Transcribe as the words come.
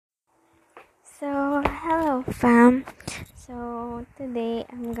Hello fam. Today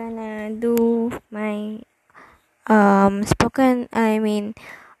I'm gonna do my spoken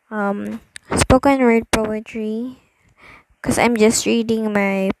word poetry because I'm just reading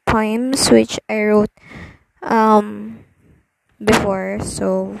my poems which I wrote before.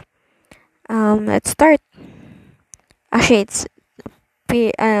 Let's start.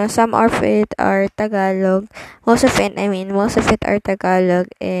 Actually, some of it are Tagalog. Most of it are Tagalog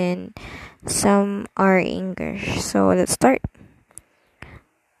and some are English. So let's start.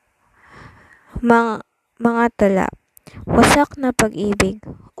 Mga tala. Wasak na pag-ibig.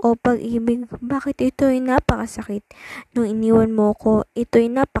 O pag-ibig, bakit ito'y napakasakit? Nung iniwan mo ko,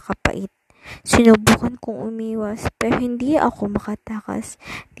 ito'y napakapait. Sinubukan kong umiwas, pero hindi ako makatakas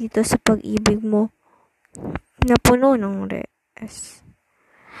dito sa pag-ibig mo na puno ng res.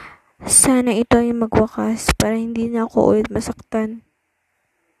 Sana ito'y magwakas para hindi na ako ulit masaktan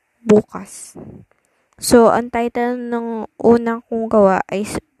bukas. So, ang title ng unang kong gawa ay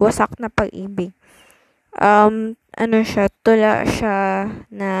Wasak na Pag-ibig. Tula siya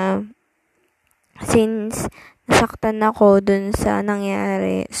na since nasaktan ako dun sa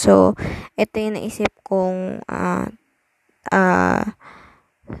nangyari. So, ito yung naisip kong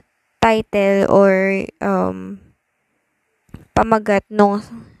title or pamagat nung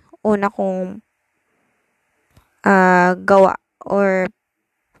una kong gawa or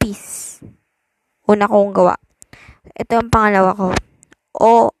piece. Una kong gawa. Ito ang pangalawa ko.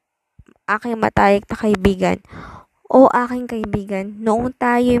 O aking matalik na kaibigan. O aking kaibigan, noong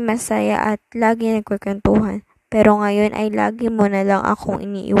tayo'y masaya at lagi nagkwentuhan, pero ngayon ay lagi mo na lang akong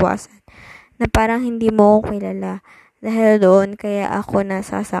iniiwasan, na parang hindi mo ako kilala, dahil doon kaya ako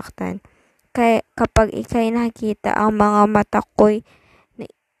nasasaktan. Kaya kapag ika'y nakikita, ang mga mata ko'y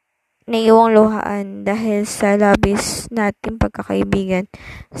naiwang luhaan dahil sa labis nating pagkakaibigan.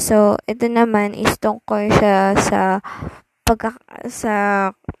 So, ito naman is tungkol siya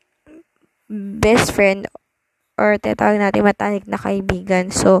sa best friend or tatawag natin matalik na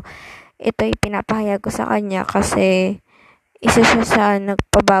kaibigan. So, ito'y pinapahayag ko sa kanya kasi isa siya sa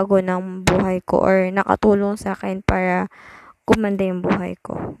nagpabago ng buhay ko or nakatulong sa akin para gumanda yung buhay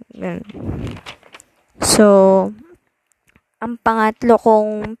ko. Ganun. So, ang pangatlo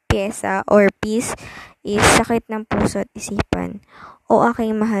kong pyesa or piece is Sakit ng Puso at Isipan. O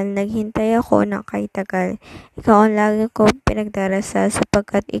aking mahal, naghintay ako ng kahit tagal. Ikaw ang lagi ko pinagdarasal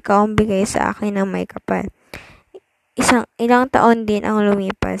sapagkat ikaw ang bigay sa akin ng may kapal. Ilang taon din ang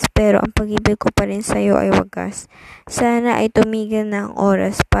lumipas, pero ang pag-ibig ko pa rin sa'yo ay wagas. Sana ay tumigil na ang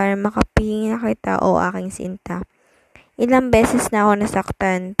oras para makapiling na kita o aking sinta. Ilang beses na ako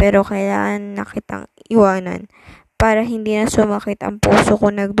nasaktan, pero kailangan na kitang iwanan para hindi na sumakit ang puso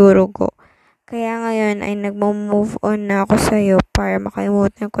ko nagdurugo. Kaya ngayon ay nagmo-move on na ako sa'yo para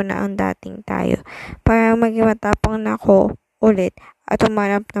makalimutan ko na ang dating tayo. Para maging matapang na ako ulit at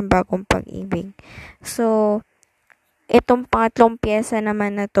humanap ng bagong pag-ibig. So, itong pangatlong pyesa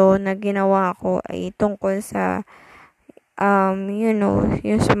naman na to na ginawa ko ay tungkol sa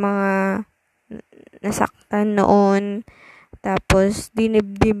yung sa mga nasaktan noon, tapos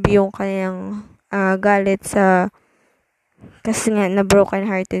dinibdib yung kanyang galit sa kasi nga na broken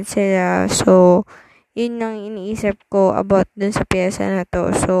hearted sila. So, yun ang iniisip ko about dun sa pyesa na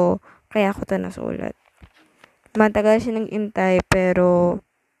to. So, kaya ko to nasulat. Matagal siya nag-intay pero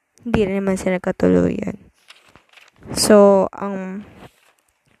hindi rin naman sila katuluyan. So, ang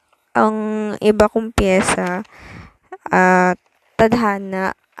iba kong pyesa,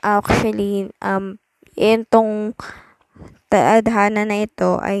 Tadhana. Actually, itong Tadhana na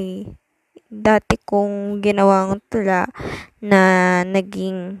ito ay dati kong ginawang tula na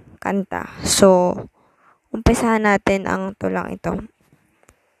naging kanta. So, umpisahan natin ang tulang ito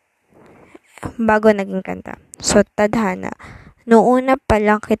bago naging kanta. So, Tadhana. Noong una pa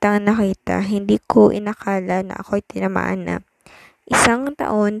lang kitang nakita, hindi ko inakala na ako'y tinamaan na. Isang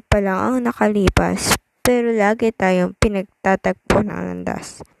taon pa lang ang nakalipas, pero lagi tayong pinagtatagpo ng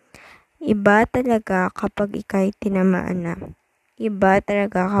landas. Iba talaga kapag ika'y tinamaan na. Iba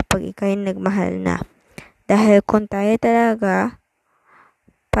talaga kapag ika'y nagmahal na. Dahil kung tayo talaga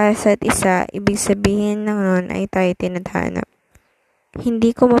para sa isa, ibig sabihin ng nun ay tayo tinadhana.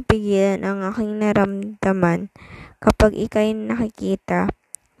 Hindi ko mapigilan ang aking naramdaman kapag ika'y nakikita.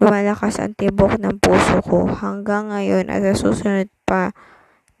 Lumalakas ang tibok ng puso ko hanggang ngayon at sa susunod pa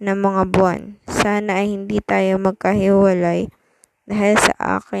ng mga buwan. Sana ay hindi tayo magkahiwalay dahil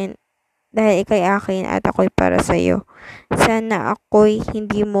ika'y akin at ako'y para sa'yo. Sana ako'y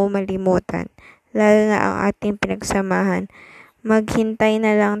hindi mo malimutan, lalo na ang ating pinagsamahan. Maghintay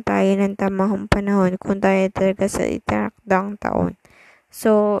na lang tayo ng tamang panahon kung tayo talaga sa itinakdang taon.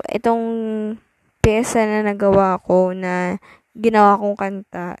 So, itong piyesa na nagawa ko na ginawa kong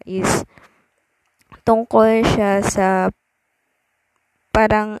kanta is tungkol siya sa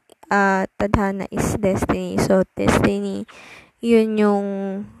parang tadhana is destiny. So, destiny, yun yung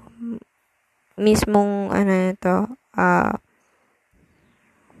mismong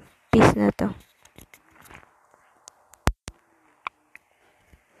piece na to.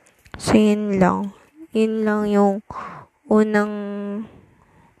 So, yun lang. Yun lang yung unang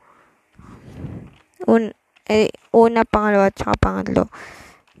una, pangalawa, at saka pangatlo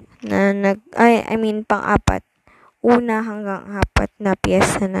na pang-apat. Una hanggang apat na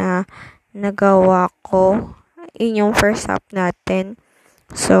piyesa na nagawa ko. Yun yung first half natin.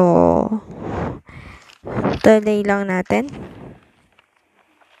 So, tuloy lang natin.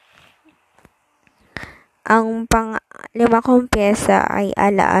 Ang pang-lima kong piyesa ay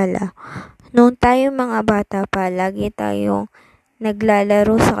Alaala. Noong tayo mga bata pa, lagi tayong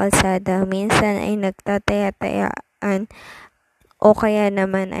naglalaro sa kalsada. Minsan ay nagtataya-tayaan o kaya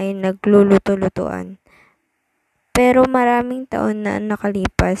naman ay nagluluto-lutuan. Pero maraming taon na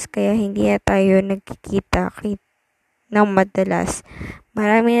nakalipas kaya hindi na tayo nagkikita ng madalas.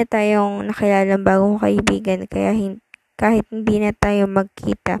 Marami na tayong nakilalang bagong kaibigan kaya kahit hindi na tayo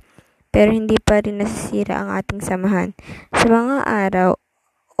magkita, pero hindi pa rin nasisira ang ating samahan. Sa mga araw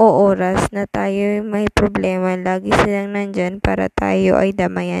o oras na tayo may problema, lagi silang nandyan para tayo ay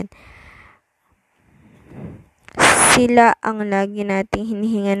damayan. Sila ang lagi nating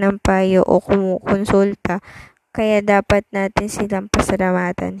hinihinga ng payo o kumukonsulta, kaya dapat natin silang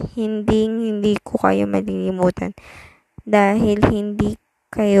pasalamatan. Hindi ko kayo malilimutan dahil hindi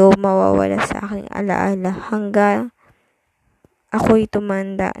kayo mawawala sa aking alaala hanggang ako'y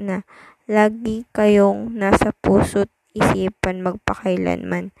tumanda na. Lagi kayong nasa puso't isipan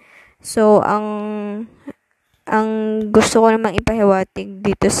magpakailanman. So, ang gusto ko namang ipahiwatig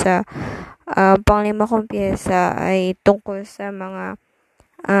dito sa panglima kong piyesa ay tungkol sa mga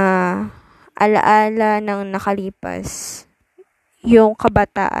alaala ng nakalipas, yung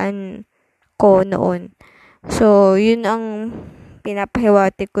kabataan ko noon. So, yun ang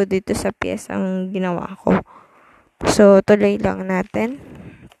pinapahiwatig ko dito sa piyesang ginawa ko. So, tuloy lang natin.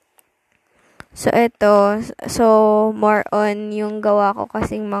 So, more on yung gawa ko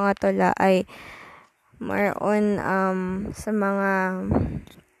kasing mga tula ay more on sa mga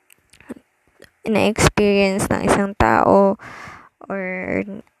na-experience ng isang tao or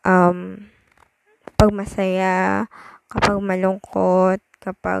kapag masaya, kapag malungkot,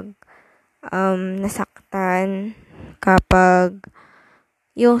 kapag nasaktan, kapag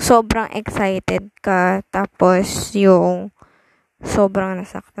yung sobrang excited ka, tapos yung sobrang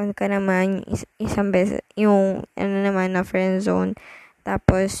nasaktan ka naman, isang beses, yung na friend zone,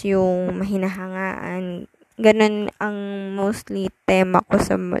 tapos yung mahinahangaan. Ganun ang mostly tema ko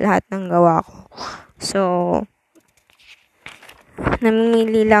sa lahat ng gawa ko. So,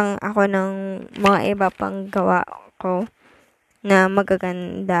 namimili lang ako ng mga iba pang gawa ko na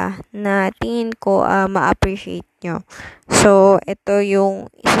magaganda na tingin ko ma-appreciate nyo. So, ito yung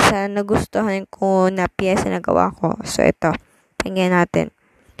isa sa nagustuhan ko na piyesa na gawa ko. So, ito. Tingnan natin.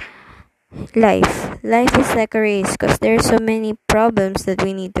 Life is like a race because there are so many problems that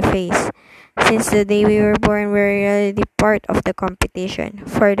we need to face. Since the day we were born, we're already part of the competition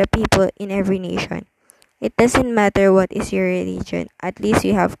for the people in every nation. It doesn't matter what is your religion, at least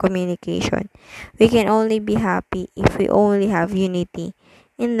you have communication. We can only be happy if we only have unity.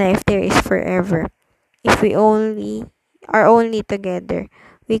 In life, there is forever. If we are only together,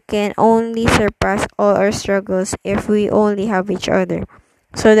 we can only surpass all our struggles if we only have each other,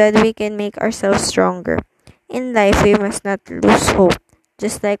 so that we can make ourselves stronger. In life, we must not lose hope,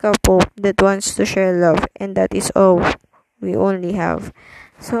 just like a pope that wants to share love, and that is all we only have.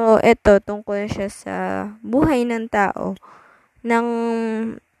 So, ito, tungkol siya sa buhay ng tao, ng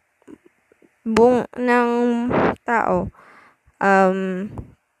tao.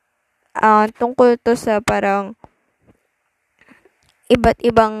 Tungkol to sa parang iba't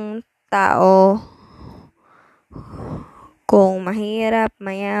ibang tao, kung mahirap,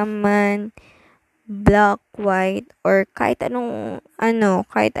 mayaman, black, white, or kahit anong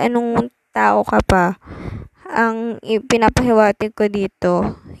tao ka pa. Ang pinapahiwatig ko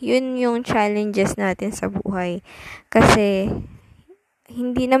dito, yun yung challenges natin sa buhay. Kasi,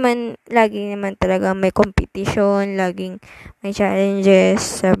 hindi naman, lagi naman talaga may competition, laging may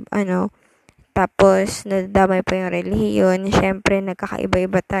challenges sa tapos nadadamay pa yung relihiyon. Syempre,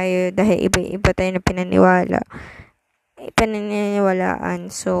 nagkakaiba-iba tayo dahil iba-iba tayo na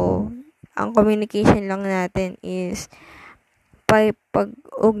pinaniwalaan. So, ang communication lang natin is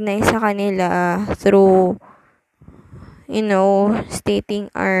pag-ugnay sa kanila through stating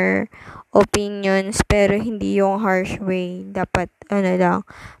our opinions, pero hindi yung harsh way. Dapat, lang,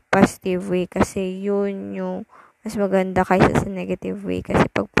 positive way. Kasi yun yung mas maganda kaysa sa negative way. Kasi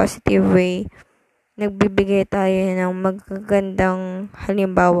pag positive way, nagbibigay tayo ng magagandang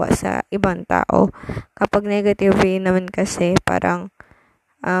halimbawa sa ibang tao. Kapag negative way naman kasi, parang,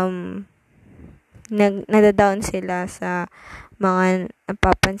 nadadown sila sa mga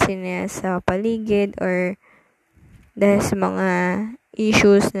napapansin nila sa paligid or dahil sa mga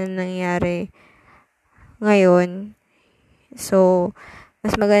issues na nangyari ngayon. So,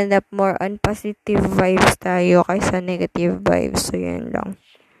 mas maganda more on positive vibes tayo kaysa negative vibes. So, yun lang.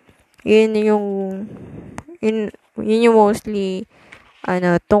 Yun yung mostly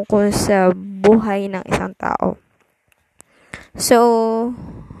tungkol sa buhay ng isang tao.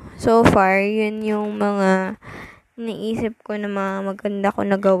 So far, yun yung mga naisip ko na mga maganda ko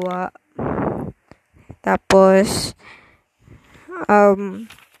nagawa. Tapos,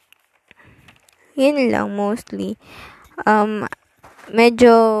 yun lang mostly.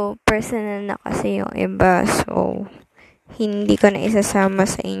 Medyo personal na kasi yung iba. So, hindi ko na isasama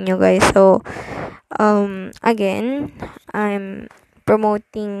sa inyo, guys. So, again, I'm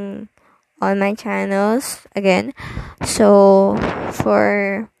promoting all my channels again. So,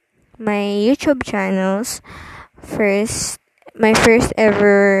 for my YouTube channels, my first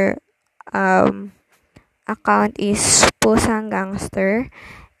ever account is Pusang Gangster,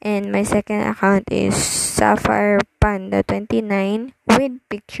 and my second account is Sapphire Panda 29 with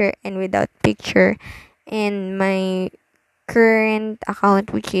picture and without picture, and my current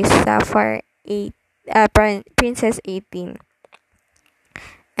account, which is Sapphire Princess 18.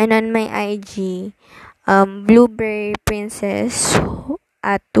 And on my IG, Blueberry Princess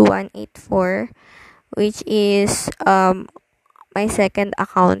at 2184, which is my second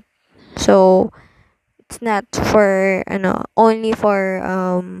account. So, it's not for only for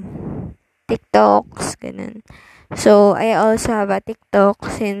TikToks, ganun. So, I also have a TikTok.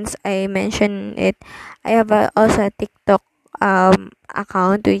 Since I mentioned it, I have also a TikTok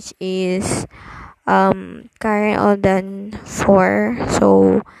account, which is Karen Oldan 4.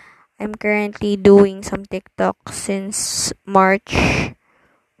 So, I'm currently doing some TikTok since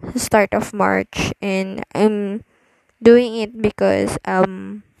start of March, and I'm doing it because I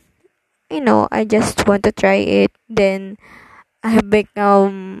just want to try it. Then I have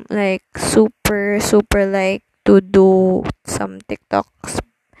become like super like to do some TikToks,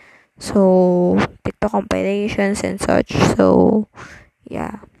 so TikTok compilations and such. So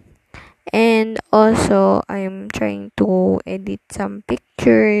yeah. And also, I'm trying to edit some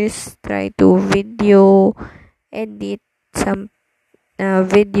pictures, try to edit some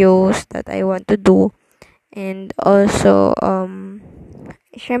videos that I want to do, and also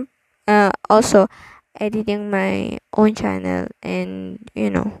also editing my own channel, and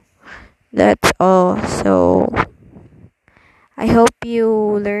that's all. So I hope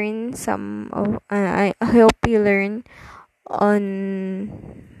you learn I hope you learn on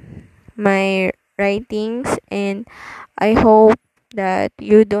my writings, and I hope that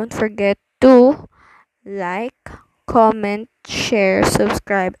you don't forget to like, comment, share,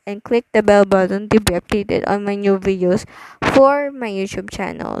 subscribe, and click the bell button to be updated on my new videos for my YouTube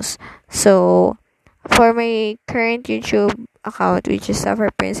channels. So, for my current YouTube account, which is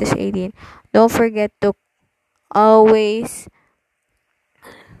Suffer Princess 18, don't forget to always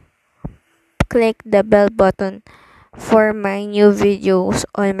click the bell button for my new videos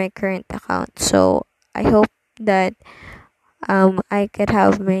on my current account. So, I hope that I could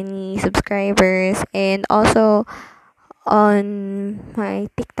have many subscribers, and also on my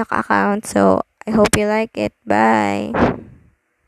TikTok account. So I hope you like it. Bye.